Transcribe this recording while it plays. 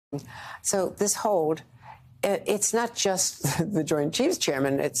So this hold, it's not just the Joint Chiefs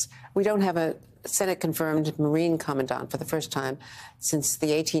Chairman. We don't have a Senate-confirmed Marine commandant for the first time since the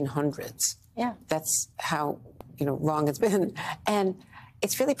 1800s. Yeah. That's how, long it's been. And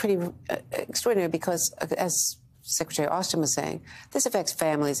it's really pretty extraordinary because, as Secretary Austin was saying, this affects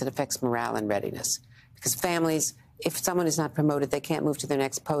families, it affects morale and readiness. Because families, if someone is not promoted, they can't move to their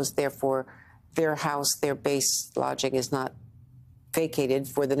next post. Therefore, their house, their base lodging is not vacated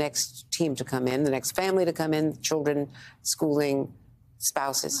for the next team to come in, the next family to come in, children, schooling,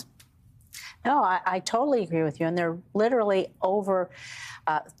 spouses. No, I totally agree with you. And there are literally over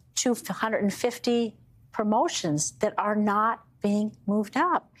 250 promotions that are not being moved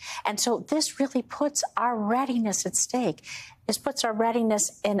up. And so this really puts our readiness at stake. This puts our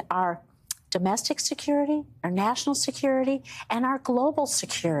readiness in our domestic security, our national security, and our global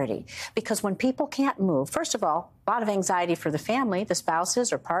security. Because when people can't move, first of all, a lot of anxiety for the family. The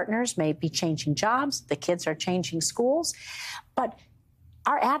spouses or partners may be changing jobs. The kids are changing schools. But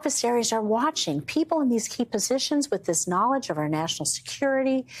our adversaries are watching people in these key positions with this knowledge of our national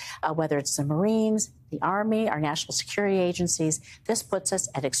security, whether it's the Marines, the Army, our national security agencies. This puts us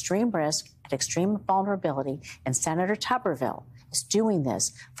at extreme risk, at extreme vulnerability. And Senator Tuberville is doing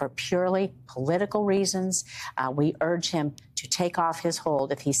this for purely political reasons. We urge him to take off his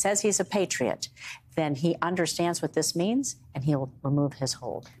hold. If he says he's a patriot, then he understands what this means, and he'll remove his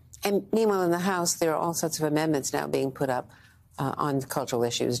hold. And meanwhile, in the House, there are all sorts of amendments now being put up on cultural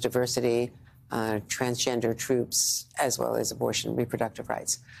issues, diversity, transgender troops, as well as abortion, reproductive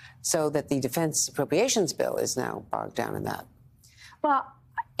rights, so that the Defense Appropriations Bill is now bogged down in that. Well,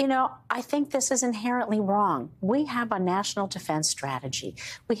 I think this is inherently wrong. We have a national defense strategy.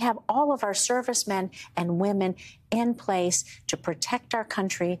 We have all of our servicemen and women in place to protect our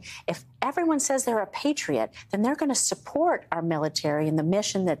country. If everyone says they're a patriot, then they're going to support our military and the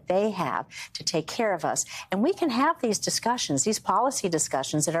mission that they have to take care of us. And we can have these discussions, these policy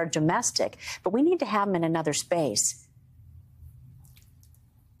discussions that are domestic, but we need to have them in another space.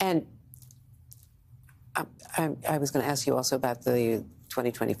 And I was going to ask you also about the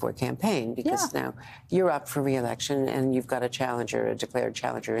 2024 campaign, because now you're up for re-election and you've got a challenger, a declared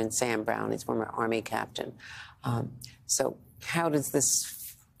challenger in Sam Brown. He's former Army captain. So how does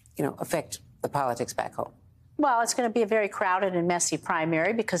this, affect the politics back home? Well, it's going to be a very crowded and messy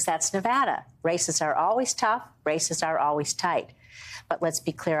primary because that's Nevada. Races are always tough. Races are always tight. But let's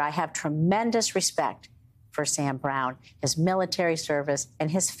be clear, I have tremendous respect for Sam Brown, his military service,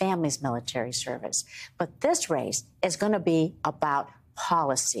 and his family's military service. But this race is going to be about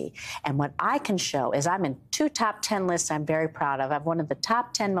policy. And what I can show is I'm in 2 top 10 lists I'm very proud of. I'm one of the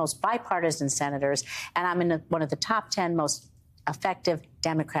top 10 most bipartisan senators, and I'm in one of the top 10 most effective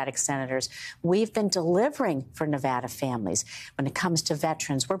Democratic senators. We've been delivering for Nevada families when it comes to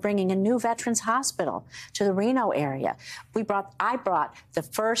veterans. We're bringing a new veterans hospital to the Reno area. I brought the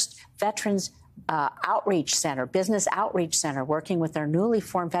first veterans outreach center, business outreach center, working with our newly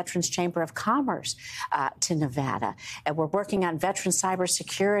formed Veterans Chamber of Commerce to Nevada. And we're working on veteran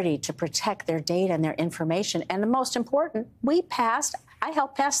cybersecurity to protect their data and their information. And the most important, I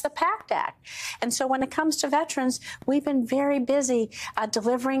helped pass the PACT Act. And so when it comes to veterans, we've been very busy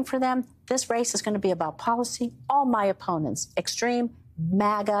delivering for them. This race is going to be about policy. All my opponents, extreme,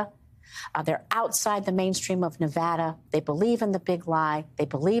 MAGA, they're outside the mainstream of Nevada. They believe in the big lie. They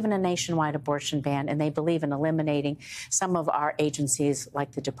believe in a nationwide abortion ban, and they believe in eliminating some of our agencies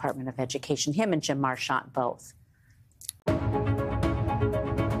like the Department of Education, him and Jim Marchant both.